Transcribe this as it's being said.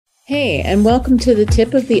Hey, and welcome to the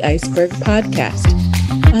Tip of the Iceberg podcast.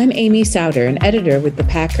 I'm Amy Souter, an editor with the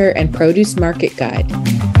Packer and Produce Market Guide,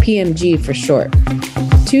 PMG for short,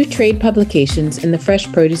 two trade publications in the fresh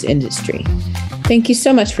produce industry. Thank you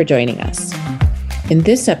so much for joining us. In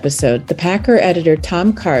this episode, the Packer editor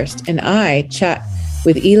Tom Karst and I chat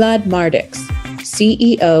with Elad Mardix,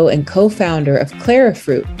 CEO and co-founder of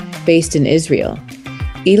Clarifruit, based in Israel.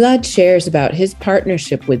 Elad shares about his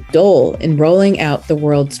partnership with Dole in rolling out the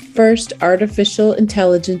world's first artificial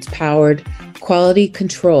intelligence-powered quality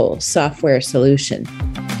control software solution.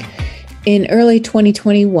 In early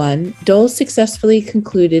 2021, Dole successfully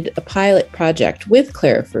concluded a pilot project with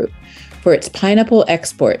Clarifruit for its pineapple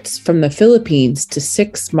exports from the Philippines to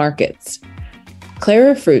 6 markets.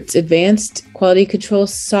 Clarifruit's advanced quality control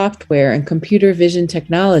software and computer vision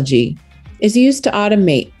technology is used to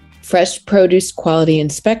automate fresh produce quality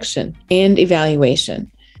inspection and evaluation,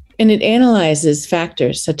 and it analyzes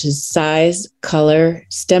factors such as size, color,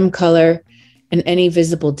 stem color, and any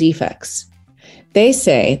visible defects. They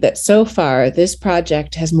say that so far, this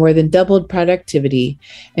project has more than doubled productivity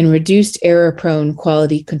and reduced error-prone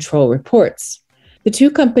quality control reports. The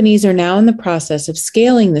two companies are now in the process of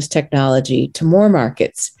scaling this technology to more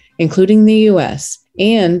markets, including the US,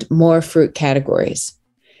 and more fruit categories.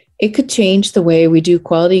 It could change the way we do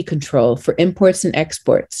quality control for imports and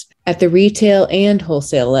exports at the retail and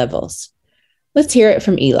wholesale levels. Let's hear it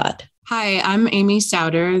from Elad. Hi, I'm Amy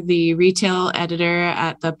Souter, the retail editor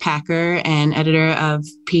at the Packer and editor of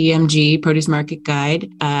PMG, Produce Market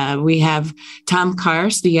Guide. We have Tom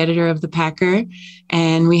Karst, the editor of the Packer,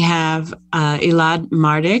 and we have Elad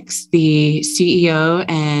Mardix, the CEO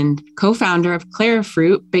and co-founder of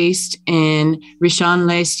Clarifruit, based in Rishon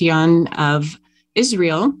LeZion of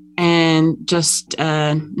Israel, and just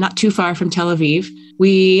not too far from Tel Aviv.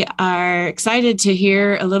 We are excited to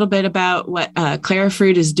hear a little bit about what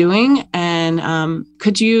Clarifruit is doing. And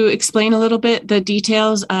could you explain a little bit the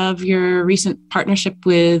details of your recent partnership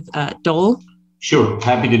with Dole? Sure,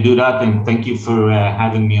 happy to do that. And thank you for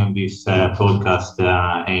having me on this podcast,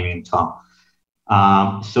 Amy and Tom.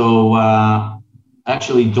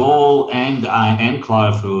 Actually, Dole and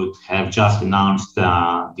Clarifruit have just announced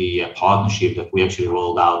the partnership that we actually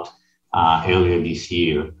rolled out earlier this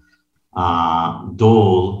year.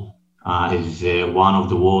 Dole is one of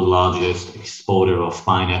the world's largest exporter of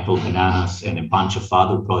pineapple, bananas, and a bunch of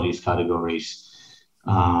other produce categories.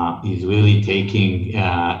 Is really taking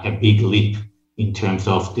a big leap in terms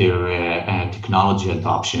of their technology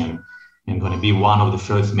adoption, and going to be one of the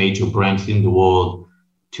first major brands in the world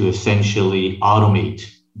to essentially automate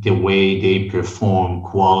the way they perform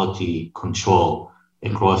quality control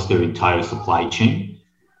across their entire supply chain.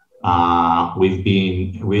 We've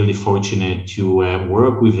been really fortunate to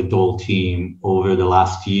work with the Dole team over the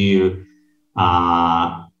last year,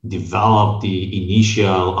 develop the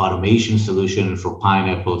initial automation solution for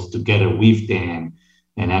pineapples together with them,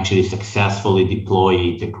 and actually successfully deploy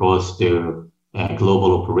it across their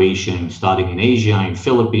global operations, starting in Asia and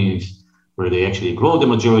Philippines, where they actually grow the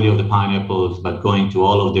majority of the pineapples, but going to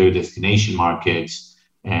all of their destination markets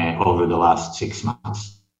over the last 6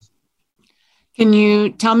 months. Can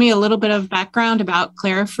you tell me a little bit of background about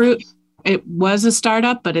Clarifruit? It was a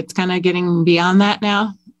startup, but it's kind of getting beyond that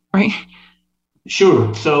now, right?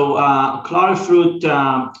 Sure. So Clarifruit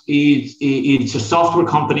it's a software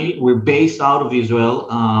company. We're based out of Israel.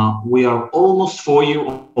 We are almost 4 years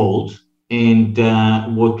old. And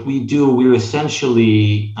what we do, we're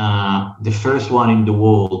essentially the first one in the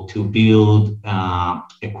world to build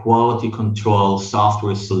a quality control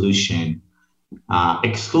software solution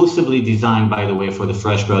exclusively designed, by the way, for the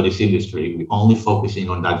fresh produce industry. We're only focusing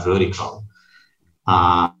on that vertical,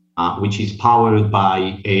 which is powered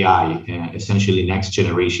by AI, essentially next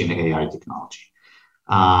generation AI technology.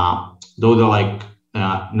 Those are like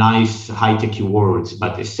nice high-tech words,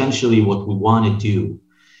 but essentially what we want to do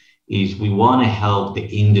is we want to help the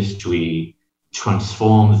industry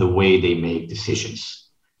transform the way they make decisions.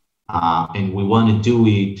 And we want to do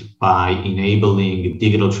it by enabling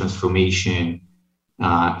digital transformation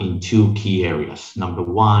in 2 key areas. Number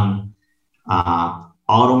one,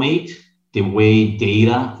 automate the way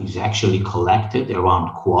data is actually collected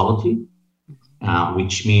around quality,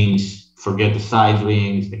 which means forget the size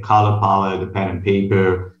rings, the color palette, the pen and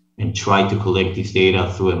paper, and try to collect this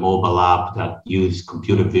data through a mobile app that uses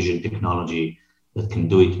computer vision technology that can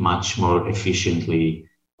do it much more efficiently,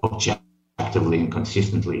 objectively, and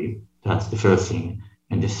consistently. That's the first thing.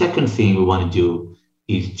 And the second thing we want to do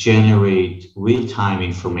is generate real-time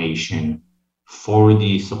information for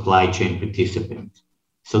the supply chain participant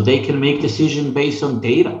so they can make decisions based on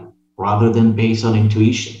data rather than based on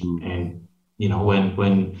intuition. And, you know,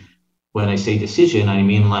 when when I say decision, I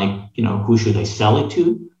mean like, who should I sell it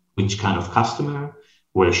to? Which kind of customer?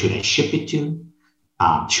 Where should I ship it to?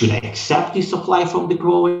 Should I accept the supply from the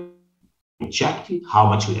grower? Reject it? How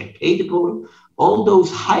much should I pay the grower? All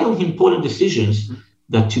those highly important decisions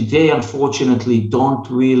that today, unfortunately, don't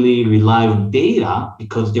really rely on data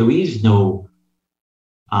because there is no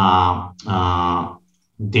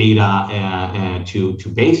data to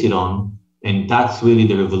base it on. And that's really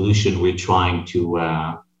the revolution we're trying to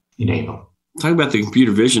enable. Talking about the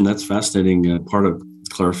computer vision, that's fascinating part of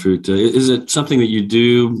Clarifruit. Is it something that you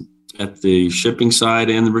do at the shipping side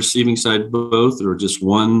and the receiving side both, or just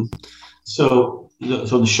one? So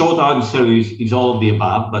the short answer is all of the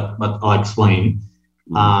above, but I'll explain.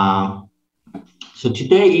 So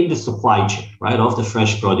today in the supply chain, right, of the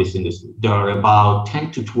fresh produce industry, there are about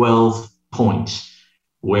 10 to 12 points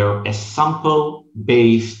where a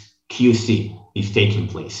sample-based QC is taking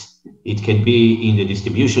place. It can be in the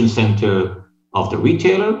distribution center of the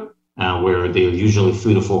retailer, where there are usually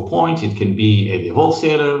 3 to 4 points. It can be at the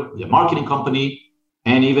wholesaler, the marketing company,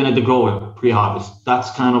 and even at the grower pre-harvest.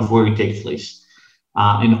 That's kind of where it takes place.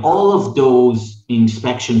 And all of those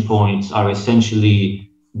inspection points are essentially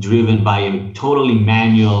driven by a totally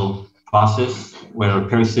manual process where a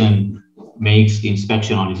person makes the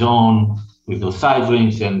inspection on his own with those size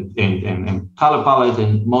rings and color palette,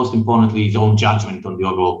 and most importantly, his own judgment on the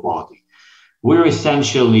overall quality.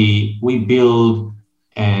 We build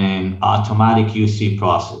an automatic QC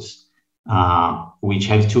process, which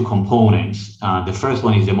has two components. The first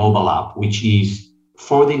one is the mobile app, which is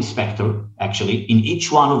for the inspector, actually, in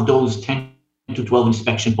each one of those 10 to 12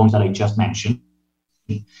 inspection points that I just mentioned.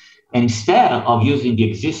 And instead of using the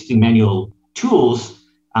existing manual tools,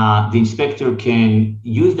 the inspector can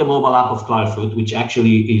use the mobile app of Clarifruit, which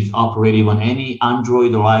actually is operating on any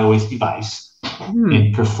Android or iOS device,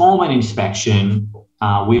 and perform an inspection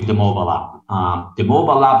with the mobile app. The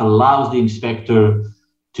mobile app allows the inspector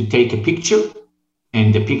to take a picture,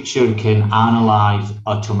 and the picture can analyze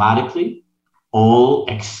automatically all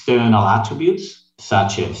external attributes,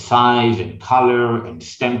 such as size and color and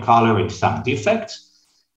stem color and some defects.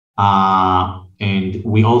 And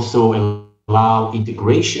we also allow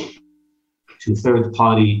integration to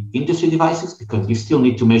third-party industry devices because you still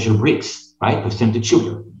need to measure bricks, right? Percentage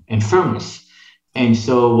sugar and firmness. And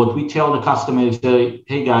so what we tell the customer is,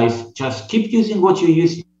 hey guys, just keep using what you're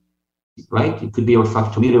using, right? It could be a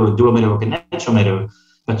refractometer or durometer or potentiometer,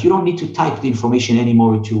 but you don't need to type the information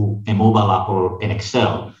anymore to a mobile app or an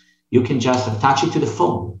Excel. You can just attach it to the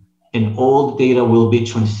phone, and all the data will be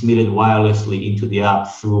transmitted wirelessly into the app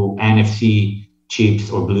through NFC chips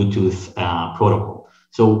or Bluetooth protocol.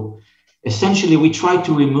 So essentially, we try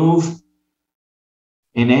to remove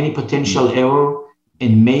any potential error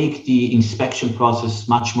and make the inspection process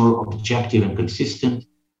much more objective and consistent.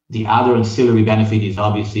 The other ancillary benefit is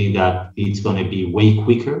obviously that it's going to be way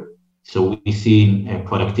quicker. So we've seen a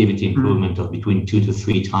productivity improvement of between 2 to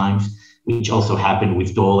 3 times, which also happened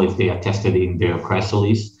with Dole if they are tested in their press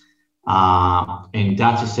release. And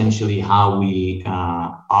that's essentially how we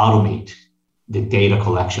automate the data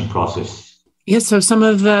collection process. Yes. So some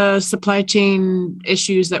of the supply chain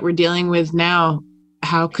issues that we're dealing with now,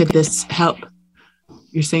 how could this help?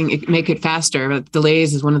 You're saying it make it faster, but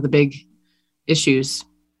delays is one of the big issues,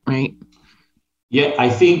 right? Yeah, I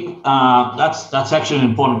think that's actually an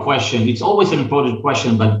important question. It's always an important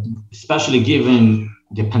question, but especially given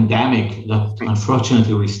the pandemic that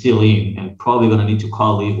unfortunately we're still in and probably going to need to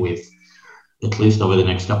live with at least over the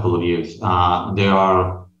next couple of years. There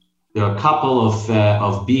are a couple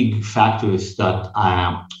of big factors that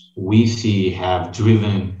we see have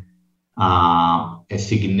driven a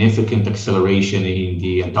significant acceleration in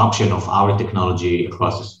the adoption of our technology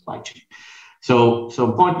across the supply chain. So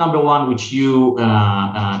point number one, which you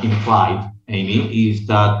implied, Amy, is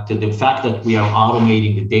that the fact that we are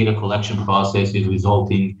automating the data collection process is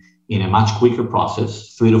resulting in a much quicker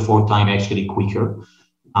process, 3 to 4 times actually quicker,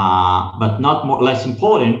 but less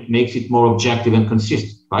important, makes it more objective and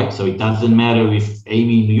consistent, right? So it doesn't matter if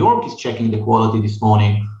Amy in New York is checking the quality this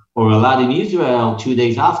morning or Elad in Israel 2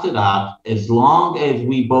 days after that, as long as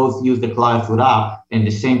we both use the Clarifruit app and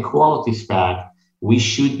the same quality spec, we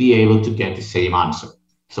should be able to get the same answer.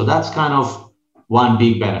 So that's kind of one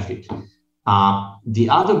big benefit. The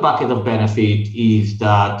other bucket of benefit is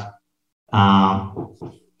that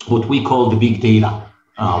what we call the big data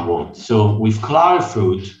world. So with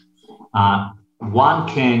Clarifruit, one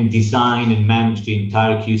can design and manage the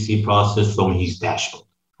entire QC process from his dashboard,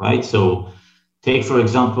 right? So take, for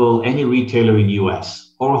example, any retailer in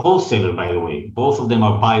US or a wholesaler, by the way. Both of them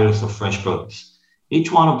are buyers of fresh produce.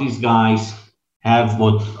 Each one of these guys have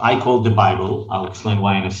what I call the Bible. I'll explain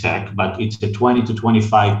why in a sec, but it's a 20 to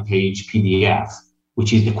 25 page PDF,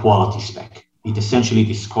 which is the quality spec. It essentially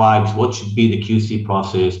describes what should be the QC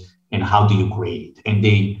process and how do you grade it. And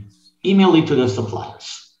they email it to the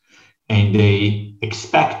suppliers. And they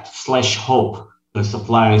expect/hope the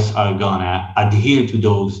suppliers are gonna adhere to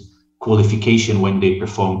those qualifications when they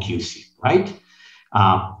perform QC, right?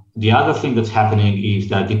 The other thing that's happening is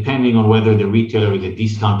that depending on whether the retailer is a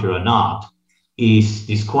discounter or not, is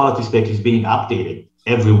this quality spec is being updated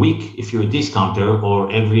every week if you're a discounter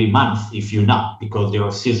or every month if you're not, because there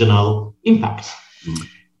are seasonal impacts. Mm-hmm.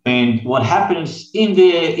 And what happens in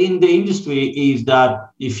the industry is that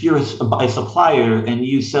if you're a supplier and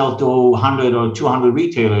you sell to 100 or 200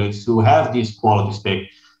 retailers who have this quality spec,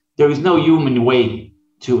 there is no human way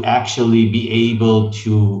to actually be able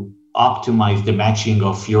to optimize the matching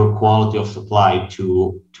of your quality of supply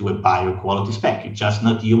to a buyer quality spec. It's just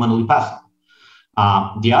not humanly possible.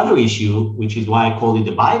 The other issue, which is why I call it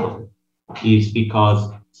the Bible, is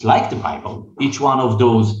because it's like the Bible. Each one of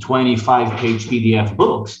those 25-page PDF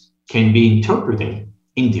books can be interpreted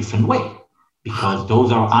in different way because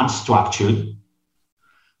those are unstructured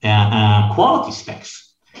quality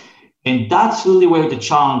specs. And that's really where the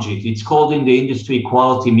challenge is. It's called in the industry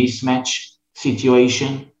quality mismatch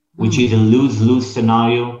situation, which is a lose-lose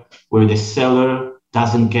scenario where the seller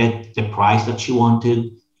doesn't get the price that she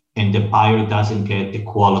wanted and the buyer doesn't get the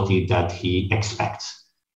quality that he expects.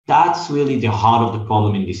 That's really the heart of the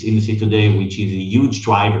problem in this industry today, which is a huge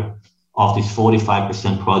driver of this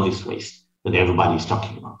 45% produce waste that everybody is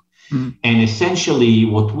talking about. Mm-hmm. And essentially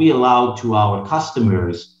what we allow to our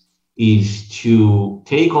customers is to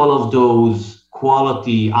take all of those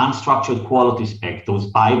quality, unstructured quality spec, those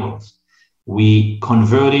Bibles, we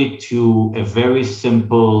convert it to a very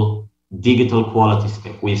simple digital quality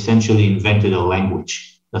spec. We essentially invented a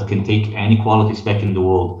language that can take any quality spec in the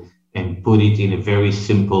world and put it in a very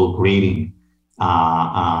simple grading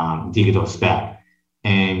digital spec.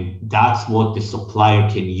 And that's what the supplier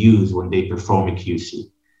can use when they perform a QC.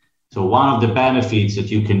 So one of the benefits that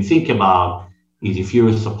you can think about is if you're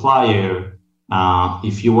a supplier,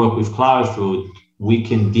 if you work with Clarifruit, we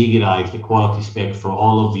can digitize the quality spec for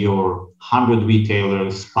all of your 100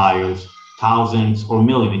 retailers, buyers, thousands or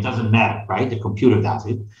million, it doesn't matter, right? The computer does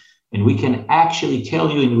it. And we can actually tell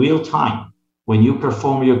you in real time, when you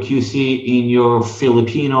perform your QC in your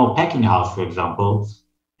Filipino packing house, for example,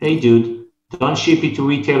 hey dude, don't ship it to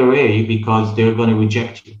retailer A because they're going to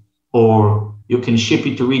reject you. Or you can ship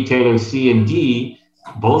it to retailer C and D,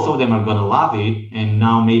 both of them are going to love it. And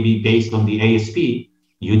now maybe based on the ASP,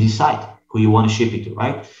 you decide who you want to ship it to,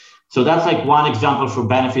 right? So that's like one example for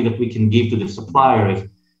benefit that we can give to the suppliers.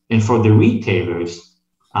 And for the retailers,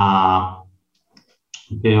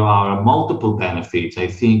 there are multiple benefits. I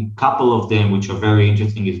think a couple of them, which are very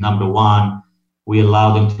interesting, is number one, we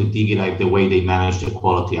allow them to digitize the way they manage the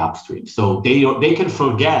quality upstream. So they can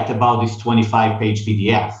forget about this 25-page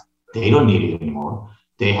PDF. They don't need it anymore.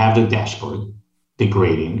 They have the dashboard, the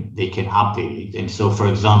grading, they can update it. And so, for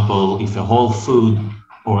example, if a Whole Food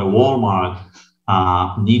or a Walmart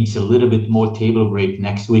needs a little bit more table grape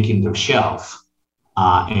next week in their shelf,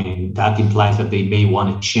 and that implies that they may want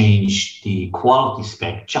to change the quality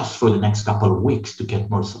spec just for the next couple of weeks to get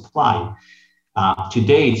more supply.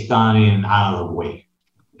 Today, it's done in an analog way.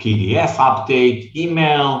 PDF update,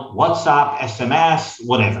 email, WhatsApp, SMS,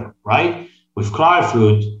 whatever, right? With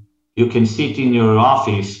Clarifruit, you can sit in your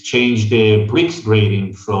office, change the bricks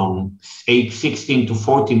grading from 16 to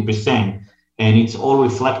 14%, and it's all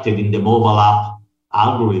reflected in the mobile app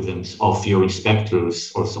algorithms of your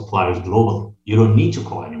inspectors or suppliers globally. You don't need to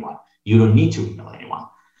call anyone. You don't need to email anyone.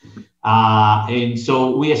 And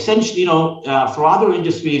so we essentially, for other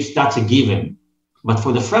industries, that's a given. But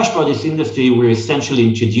for the fresh produce industry, we're essentially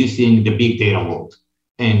introducing the big data world.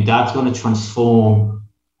 And that's going to transform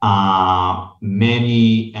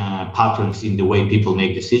many patterns in the way people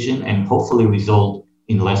make decisions and hopefully result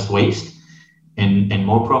in less waste and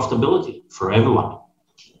more profitability for everyone.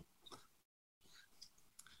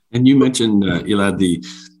 And you mentioned, Elad, the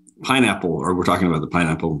pineapple, or we're talking about the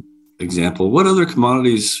pineapple example. What other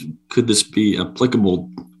commodities could this be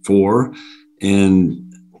applicable for? And,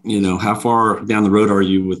 how far down the road are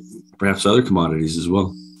you with perhaps other commodities as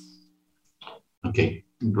well? Okay,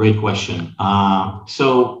 great question.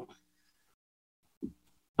 So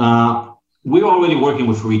we're already working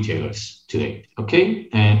with retailers today, okay?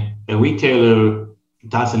 And a retailer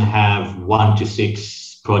doesn't have 1 to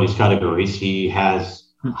 6 produce categories. He has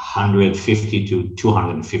 150 to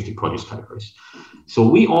 250 produce categories. So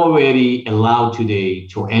we already allow today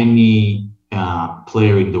to any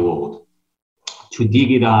player in the world to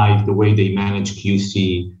digitize the way they manage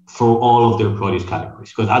QC for all of their produce categories.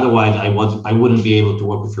 Because otherwise, I wouldn't be able to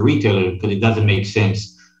work with a retailer, because it doesn't make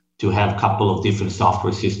sense to have a couple of different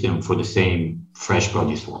software systems for the same fresh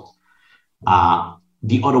produce world.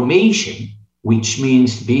 The automation, which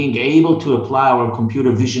means being able to apply our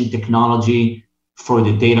computer vision technology for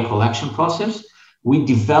the data collection process, we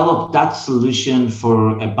developed that solution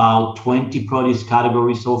for about 20 produce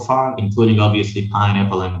categories so far, including obviously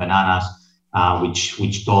pineapple and bananas,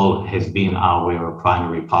 which Dole has been our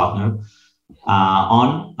primary partner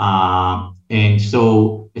on. And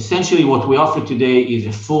so essentially what we offer today is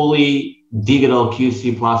a fully digital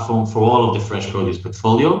QC platform for all of the fresh produce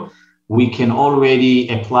portfolio. We can already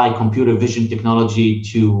apply computer vision technology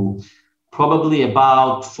to probably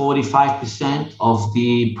about 45% of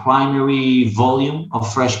the primary volume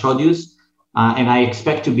of fresh produce. And I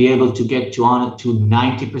expect to be able to get to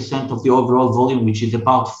 90% of the overall volume, which is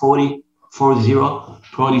about 40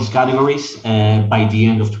 produce categories by the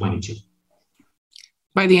end of 22.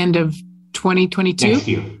 By the end of 2022? Next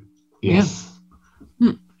year, yes.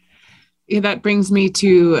 Yeah. Yeah, that brings me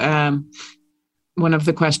to one of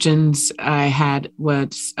the questions I had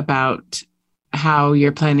was about how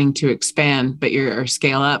you're planning to expand, but or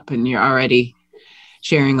scale up, and you're already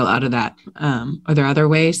sharing a lot of that. Are there other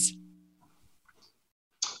ways?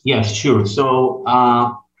 Yes, sure. So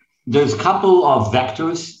there's a couple of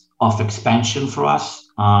vectors of expansion for us.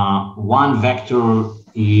 One vector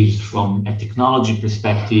is from a technology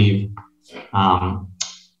perspective.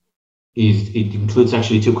 It includes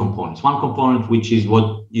actually two components. One component, which is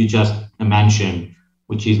what you just mentioned,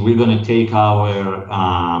 which is we're going to take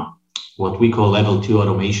our what we call level 2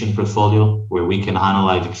 automation portfolio, where we can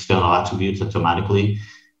analyze external attributes automatically.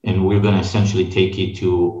 And we're going to essentially take it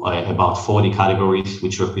to about 40 categories,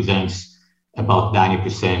 which represents about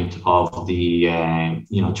 90% of the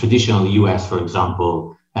traditional US, for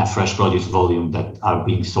example, fresh produce volume that are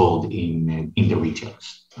being sold in the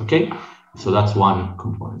retailers. Okay, so that's one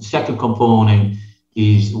component. Second component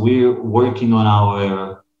is we're working on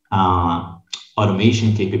our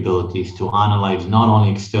automation capabilities to analyze not only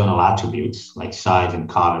external attributes like size and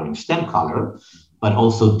color and stem color, but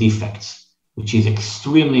also defects, which is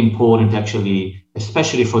extremely important actually,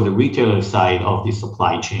 especially for the retailer side of the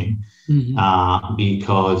supply chain,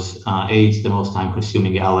 because it's the most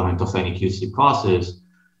time-consuming element of any QC process.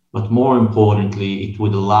 But more importantly, it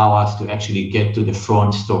would allow us to actually get to the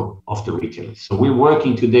front store of the retailers. So we're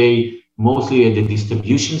working today mostly at the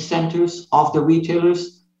distribution centers of the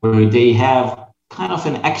retailers, where they have kind of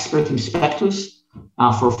an expert inspectors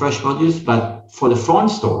for fresh produce. But for the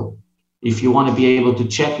front store, if you want to be able to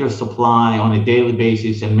check your supply on a daily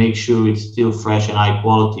basis and make sure it's still fresh and high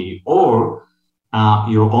quality, or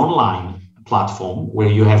your online platform where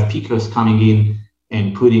you have pickers coming in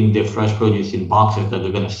and putting the fresh produce in boxes that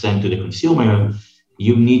they're going to send to the consumer,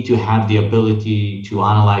 you need to have the ability to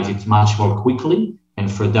analyze it much more quickly. And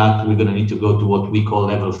for that, we're going to need to go to what we call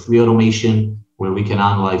level 3 automation, where we can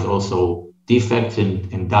analyze also defects.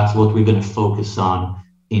 And that's what we're going to focus on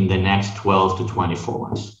in the next 12 to 24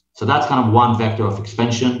 months. So that's kind of one vector of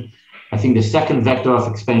expansion. I think the second vector of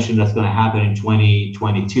expansion that's going to happen in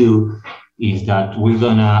 2022 is that we're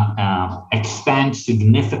going to expand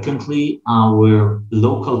significantly our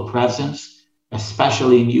local presence,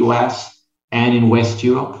 especially in the US and in West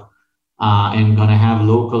Europe, and going to have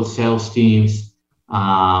local sales teams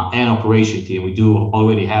and operation team. We do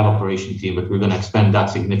already have operation team, but we're going to expand that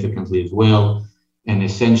significantly as well, and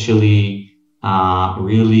essentially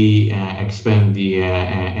really expand the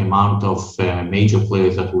amount of major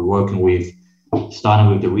players that we're working with,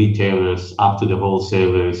 starting with the retailers up to the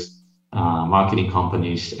wholesalers, marketing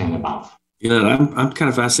companies, and above. I'm kind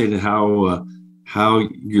of fascinated how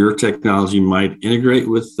your technology might integrate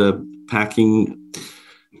with the packing,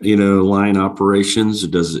 line operations.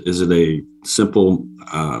 Is it a simple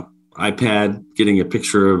iPad getting a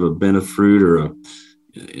picture of a bin of fruit, or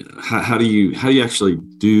how do you actually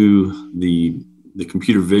do the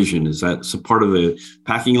computer vision? Is that some part of the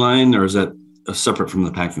packing line, or is that separate from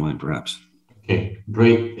the packing line, perhaps? Okay,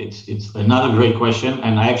 great. It's another great question.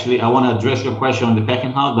 And I want to address your question on the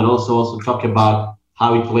packing house, but also talk about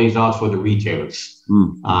how it plays out for the retailers,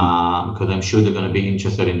 because I'm sure they're going to be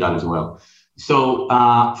interested in that as well. So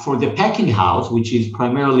for the packing house, which is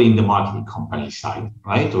primarily in the marketing company side,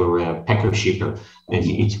 right, or packer shipper, as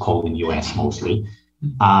it's called in the US mostly,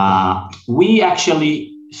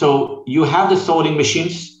 so you have the sorting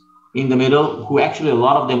machines in the middle, who actually a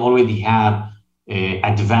lot of them already have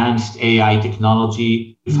advanced AI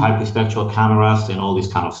technology with hyperspectral cameras and all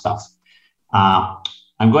this kind of stuff.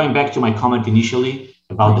 I'm going back to my comment initially.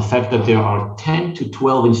 about the fact that there are 10 to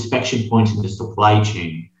 12 inspection points in the supply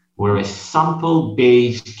chain where a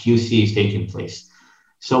sample-based QC is taking place.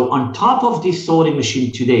 So on top of this sorting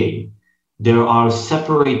machine today, there are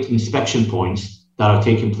separate inspection points that are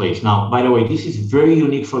taking place. Now, by the way, this is very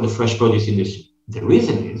unique for the fresh produce industry. The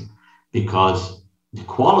reason is because the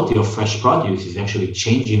quality of fresh produce is actually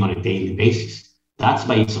changing on a daily basis. That's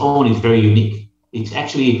by its own is very unique. It's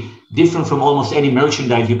actually different from almost any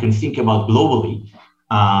merchandise you can think about globally.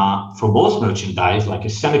 For most merchandise, like a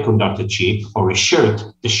semiconductor chip or a shirt,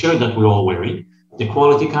 the shirt that we're all wearing, the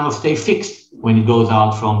quality kind of stays fixed when it goes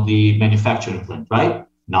out from the manufacturing plant, right?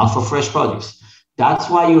 Not for fresh produce. That's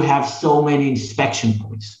why you have so many inspection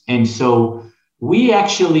points. And so we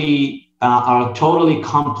actually are totally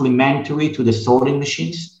complementary to the sorting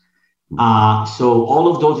machines. So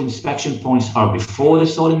all of those inspection points are before the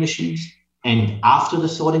sorting machines and after the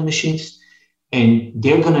sorting machines. And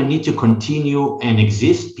they're going to need to continue and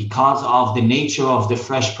exist because of the nature of the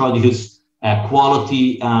fresh produce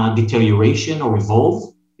quality deterioration or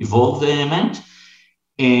evolvement.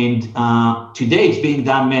 And today it's being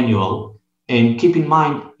done manual. And keep in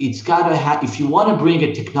mind, it's got to have, if you want to bring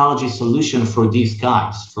a technology solution for these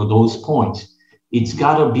guys, for those points, it's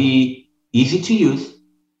got to be easy to use.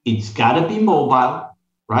 It's got to be mobile,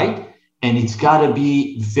 right? And it's got to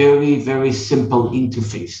be very, very simple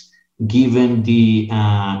interface, given the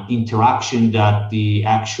interaction that the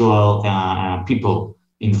actual people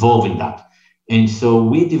involved in that. And so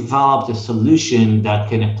we developed a solution that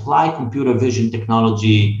can apply computer vision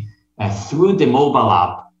technology through the mobile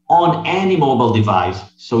app on any mobile device,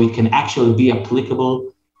 so it can actually be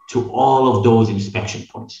applicable to all of those inspection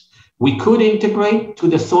points. We could integrate to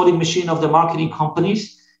the sorting machine of the marketing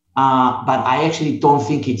companies, but I actually don't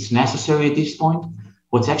think it's necessary at this point.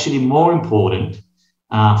 What's actually more important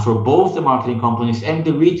for both the marketing companies and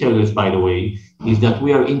the retailers, by the way, is that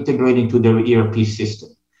we are integrating to their ERP system.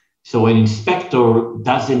 So an inspector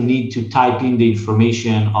doesn't need to type in the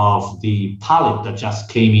information of the pallet that just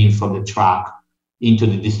came in from the truck into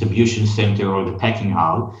the distribution center or the packing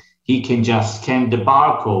house. He can just scan the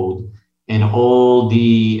barcode and all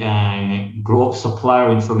the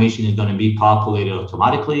supplier information is going to be populated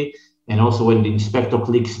automatically. And also when the inspector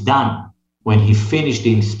clicks done, when he finished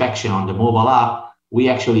the inspection on the mobile app, we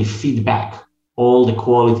actually feed back all the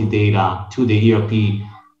quality data to the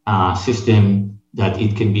ERP system that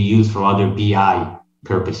it can be used for other BI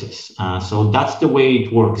purposes. So that's the way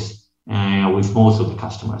it works with most of the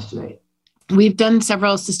customers today. We've done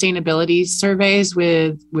several sustainability surveys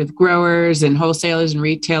with growers and wholesalers and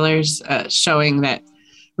retailers showing that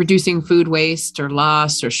reducing food waste or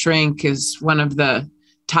loss or shrink is one of the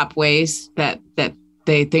top ways that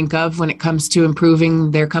they think of when it comes to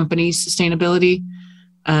improving their company's sustainability.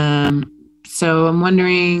 So I'm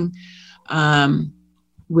wondering,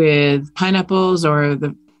 with pineapples or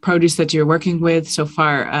the produce that you're working with so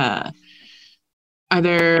far, are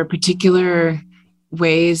there particular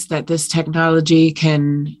ways that this technology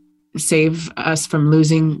can save us from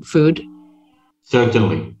losing food?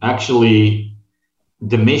 Certainly. Actually,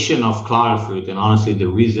 the mission of Clarifruit, and honestly, the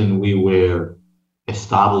reason we were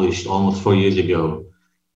established almost 4 years ago,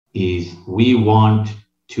 is we want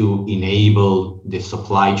to enable the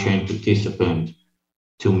supply chain participant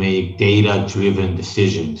to make data-driven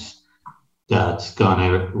decisions that's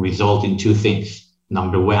gonna result in two things.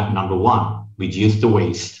 Number one, reduce the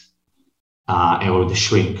waste or the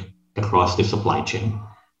shrink across the supply chain.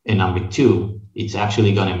 And number two, it's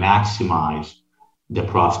actually gonna maximize the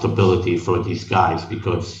profitability for these guys,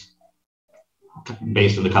 because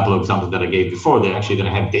based on the couple of examples that I gave before, they're actually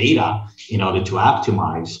gonna have data in order to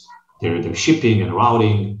optimize their shipping and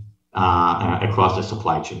routing across the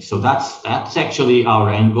supply chain. So that's actually our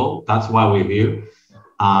end goal. That's why we're here.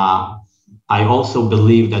 I also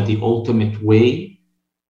believe that the ultimate way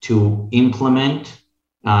to implement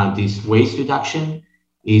this waste reduction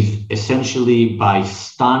is essentially by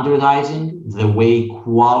standardizing the way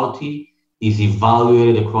quality is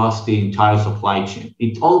evaluated across the entire supply chain.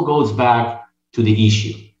 It all goes back to the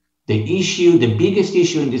issue. The biggest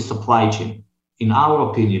issue in this supply chain, in our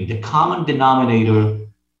opinion, the common denominator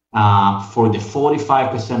for the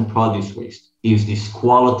 45% produce waste is this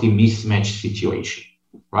quality mismatch situation,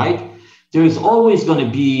 right? There is always going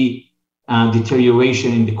to be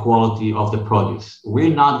deterioration in the quality of the produce.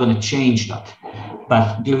 We're not going to change that,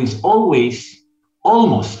 but there is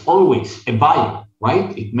almost always a buyer,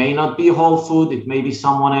 right? It may not be Whole Food, it may be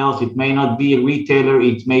someone else, it may not be a retailer,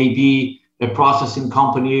 it may be a processing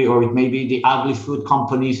company, or it may be the agri-food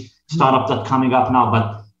companies, startup that's coming up now,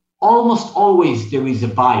 but almost always there is a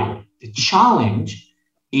buyer. The challenge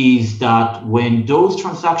is that when those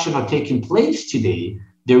transactions are taking place today,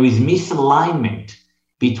 there is misalignment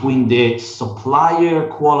between the supplier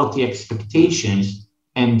quality expectations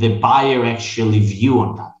and the buyer actually view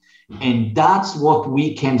on that. And that's what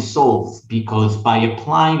we can solve, because by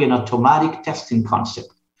applying an automatic testing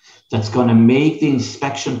concept that's going to make the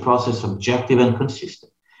inspection process objective and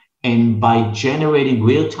consistent, and by generating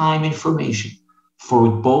real-time information for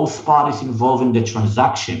both parties involved in the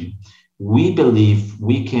transaction, we believe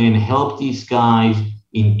we can help these guys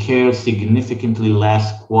incur significantly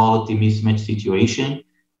less quality mismatch situation,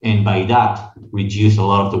 and by that, reduce a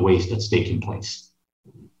lot of the waste that's taking place.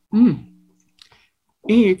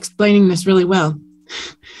 You're explaining this really well.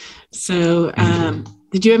 So,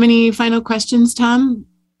 did you have any final questions, Tom?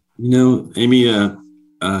 Amy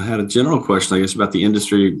had a general question, I guess, about the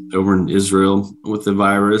industry over in Israel with the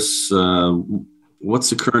virus. What's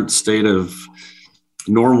the current state of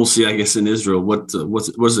normalcy, I guess, in Israel? What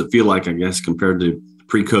does it feel like, I guess, compared to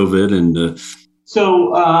pre-COVID? And So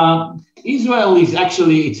Israel is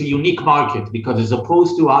actually, it's a unique market, because as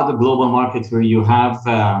opposed to other global markets where you have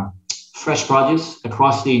fresh produce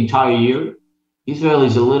across the entire year, Israel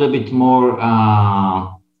is a little bit more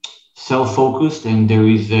self-focused, and there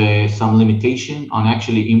is some limitation on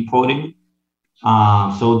actually importing.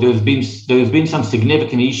 So there's been some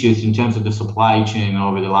significant issues in terms of the supply chain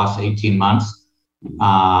over the last 18 months.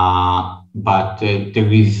 But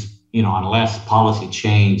there is, unless policy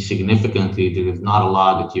change significantly, there is not a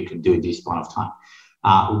lot that you can do at this point of time.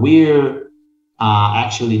 We're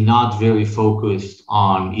actually not very focused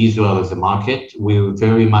on Israel as a market. We're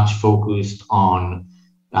very much focused on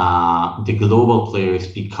the global players,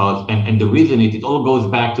 because, and the reason it all goes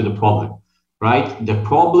back to the problem, right? The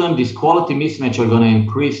problem, this quality mismatch are going to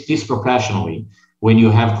increase disproportionately when you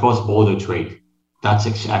have cross-border trade. That's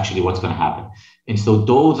actually what's going to happen. And so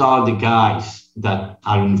those are the guys that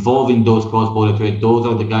are involved in those cross-border trade. Those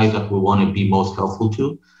are the guys that we want to be most helpful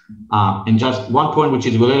to. And just one point which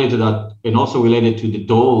is related to that, and also related to the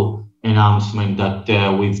Dole announcement that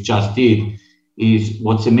we've just did, is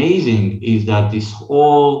what's amazing is that this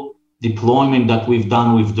whole deployment that we've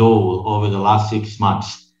done with Dole over the last 6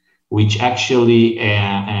 months, which actually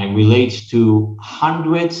relates to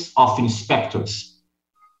hundreds of inspectors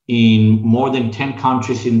in more than 10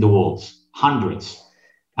 countries in the world, hundreds,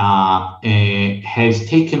 has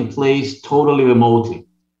taken place totally remotely.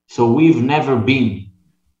 So we've never been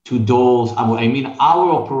to Dole's, our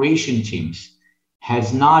operation teams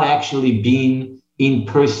has not actually been in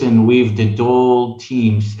person with the Dole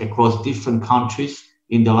teams across different countries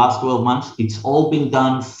in the last 12 months. It's all been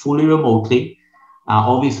done fully remotely.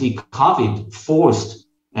 Obviously, COVID forced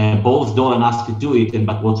both Dole and us to do it.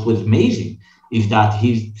 But what was amazing is that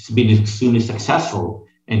he's been extremely successful.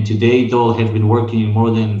 And today, Dole has been working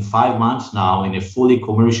more than 5 months now in a fully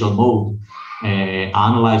commercial mode,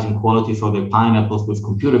 analyzing quality for their pineapples with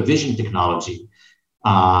computer vision technology.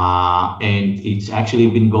 And it's actually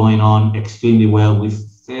been going on extremely well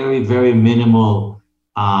with very, very minimal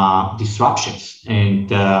disruptions. And,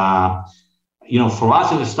 for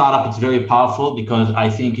us as a startup, it's very powerful, because I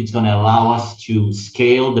think it's going to allow us to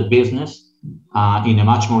scale the business in a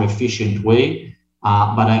much more efficient way.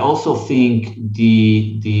 But I also think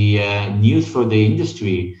the news for the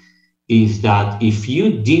industry is that if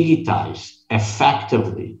you digitize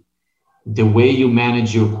effectively the way you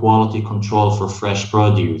manage your quality control for fresh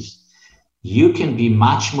produce, you can be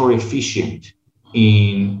much more efficient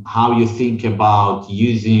in how you think about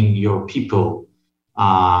using your people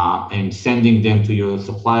and sending them to your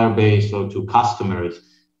supplier base or to customers.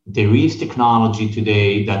 There is technology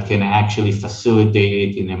today that can actually facilitate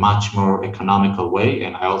it in a much more economical way,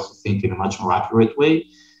 and I also think in a much more accurate way.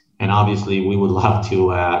 And obviously, we would love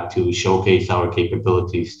to showcase our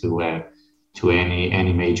capabilities to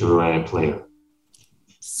any major player.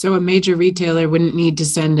 So a major retailer wouldn't need to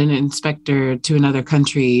send an inspector to another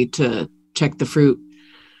country to check the fruit.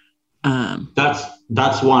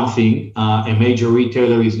 That's one thing. A major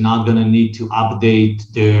retailer is not going to need to update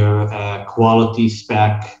their quality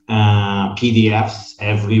spec PDFs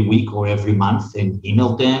every week or every month and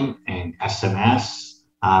email them and SMS.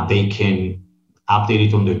 They can update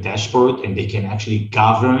it on their dashboard, and they can actually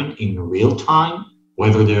govern in real time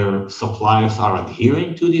whether their suppliers are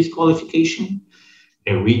adhering to this qualification.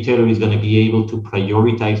 A retailer is going to be able to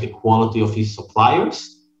prioritize the quality of his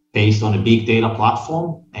suppliers based on a big data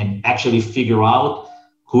platform and actually figure out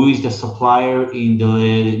who is the supplier in the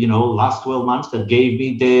last 12 months that gave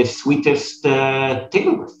me the sweetest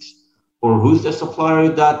table grapes, or who's the supplier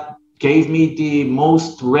that gave me the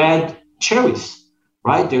most red cherries,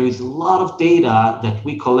 right? There is a lot of data that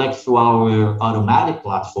we collect through our automatic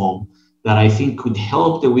platform that I think could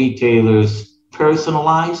help the retailers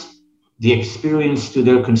personalize the experience to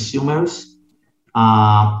their consumers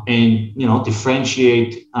and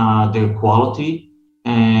differentiate their quality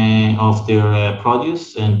of their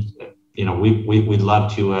produce. And we'd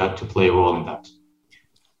love to play a role in that.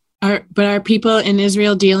 Are people in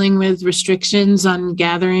Israel dealing with restrictions on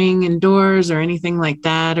gathering indoors or anything like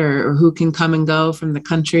that, or who can come and go from the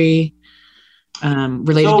country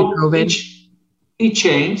related to COVID? It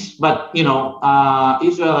changed, but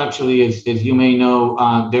Israel actually, as you may know,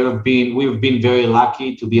 we've been very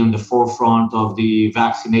lucky to be on the forefront of the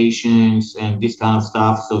vaccinations and this kind of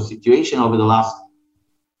stuff. So situation over the last,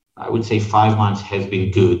 I would say, 5 months has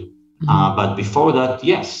been good. But before that,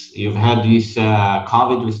 yes, you've had this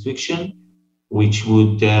COVID restriction, which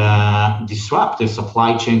would disrupt the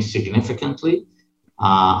supply chain significantly.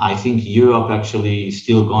 I think Europe actually is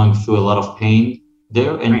still going through a lot of pain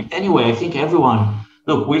there. And anyway, I think everyone,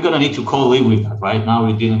 look, we're going to need to co-live with that, right? Now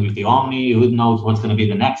we're dealing with the Omni. Who knows what's going to be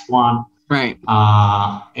the next one? Right.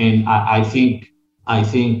 And I think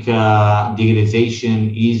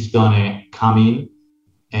digitization is going to come in,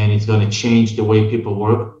 and it's going to change the way people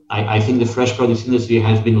work. I think the fresh produce industry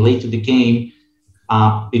has been late to the game.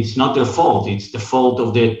 It's not their fault. It's the fault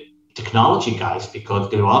of the technology guys, because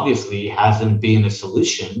there obviously hasn't been a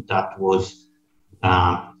solution that was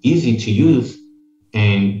easy to use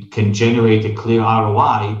and can generate a clear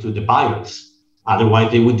ROI to the buyers. Otherwise,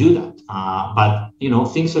 they would do that. But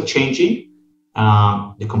things are changing.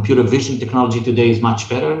 The computer vision technology today is much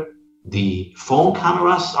better. The phone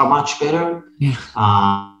cameras are much better. Yeah.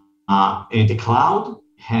 And the cloud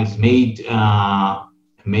has made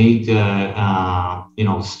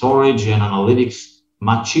storage and analytics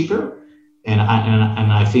much cheaper, and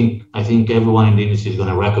I think everyone in the industry is going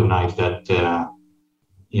to recognize that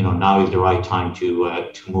now is the right time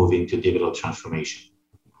to move into digital transformation.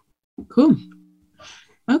 Cool.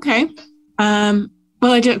 Okay. I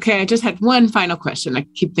just had one final question. I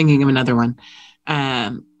keep thinking of another one.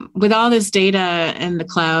 With all this data and the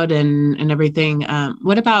cloud and everything,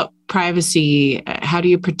 what about privacy? How do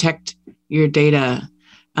you protect your data?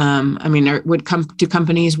 Do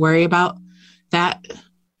companies worry about that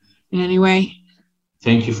in any way?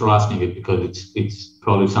 Thank you for asking it, because it's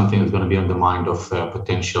probably something that's going to be on the mind of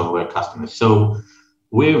potential customers. So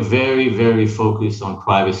we're very, very focused on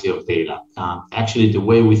privacy of data. Actually, the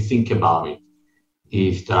way we think about it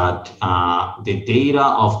is that the data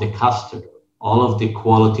of the customer, all of the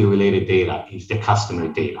quality related data, is the customer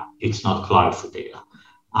data. It's not Clarifruit data,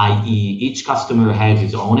 i.e. each customer has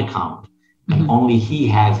his own account, and only he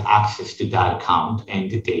has access to that account and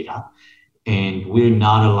the data. And we're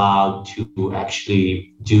not allowed to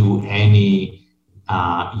actually do any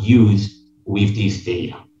use with this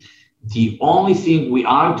data. The only thing we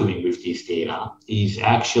are doing with this data is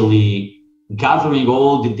actually gathering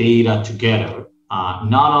all the data together,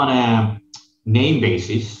 not on a name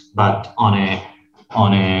basis, but on a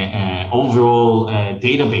overall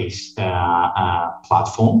database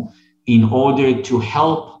platform, in order to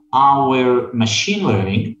help our machine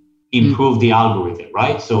learning improve the algorithm,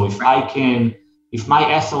 right? So if my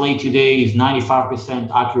SLA today is 95%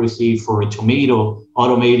 accuracy for a tomato,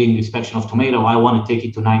 automating inspection of tomato, I want to take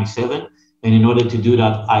it to 97. And in order to do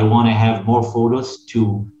that, I want to have more photos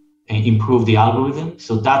to improve the algorithm.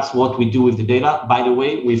 So that's what we do with the data. By the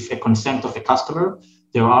way, with a consent of a customer.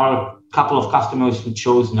 There are a couple of customers who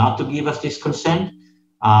chose not to give us this consent,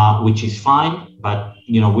 which is fine. But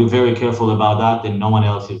we're very careful about that, and no one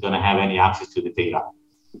else is going to have any access to the data.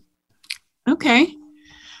 Okay.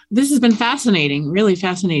 This has been fascinating, really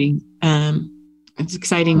fascinating. It's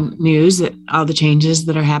exciting news, that all the changes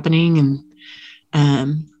that are happening. And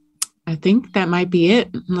I think that might be it,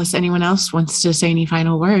 unless anyone else wants to say any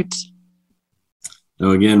final words.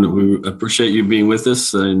 No, again, we appreciate you being with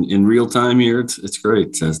us in real time here. It's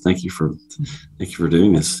great. Thank you for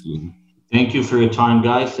doing this. Thank you for your time,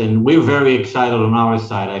 guys. And we're very excited on our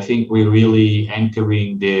side. I think we're really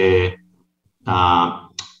entering the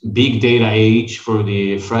big data age for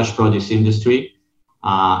the fresh produce industry.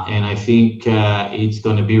 And I think it's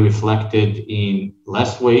going to be reflected in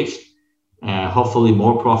less waste, hopefully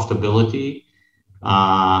more profitability,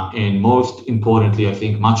 and most importantly, I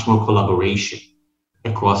think much more collaboration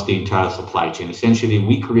across the entire supply chain. Essentially,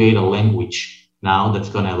 we create a language now that's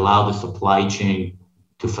going to allow the supply chain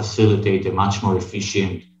to facilitate a much more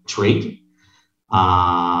efficient trade.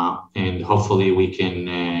 And hopefully we can,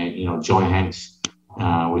 join hands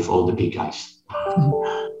with all the big guys.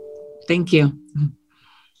 Thank you.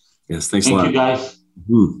 Yes, thanks a lot. Thank you, guys.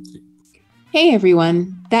 Hey,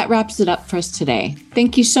 everyone. That wraps it up for us today.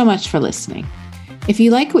 Thank you so much for listening. If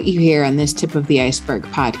you like what you hear on this Tip of the Iceberg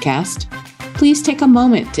podcast, please take a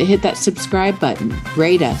moment to hit that subscribe button,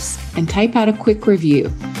 rate us, and type out a quick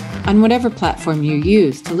review on whatever platform you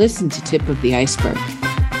use to listen to Tip of the Iceberg.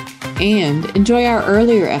 And enjoy our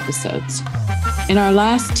earlier episodes. In our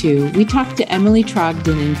last two, we talked to Emily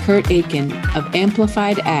Trogdon and Kurt Aiken of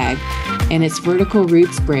Amplified Ag and its Vertical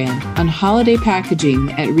Roots brand on holiday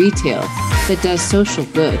packaging at retail that does social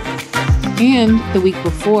good. And the week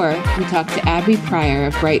before, we talked to Abby Pryor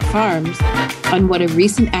of Bright Farms on what a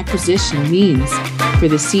recent acquisition means for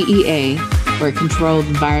the CEA, or Controlled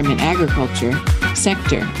Environment Agriculture,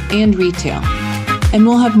 sector and retail. And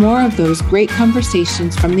we'll have more of those great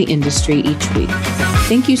conversations from the industry each week.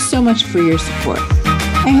 Thank you so much for your support.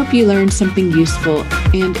 I hope you learned something useful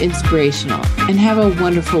and inspirational, and have a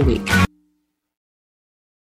wonderful week.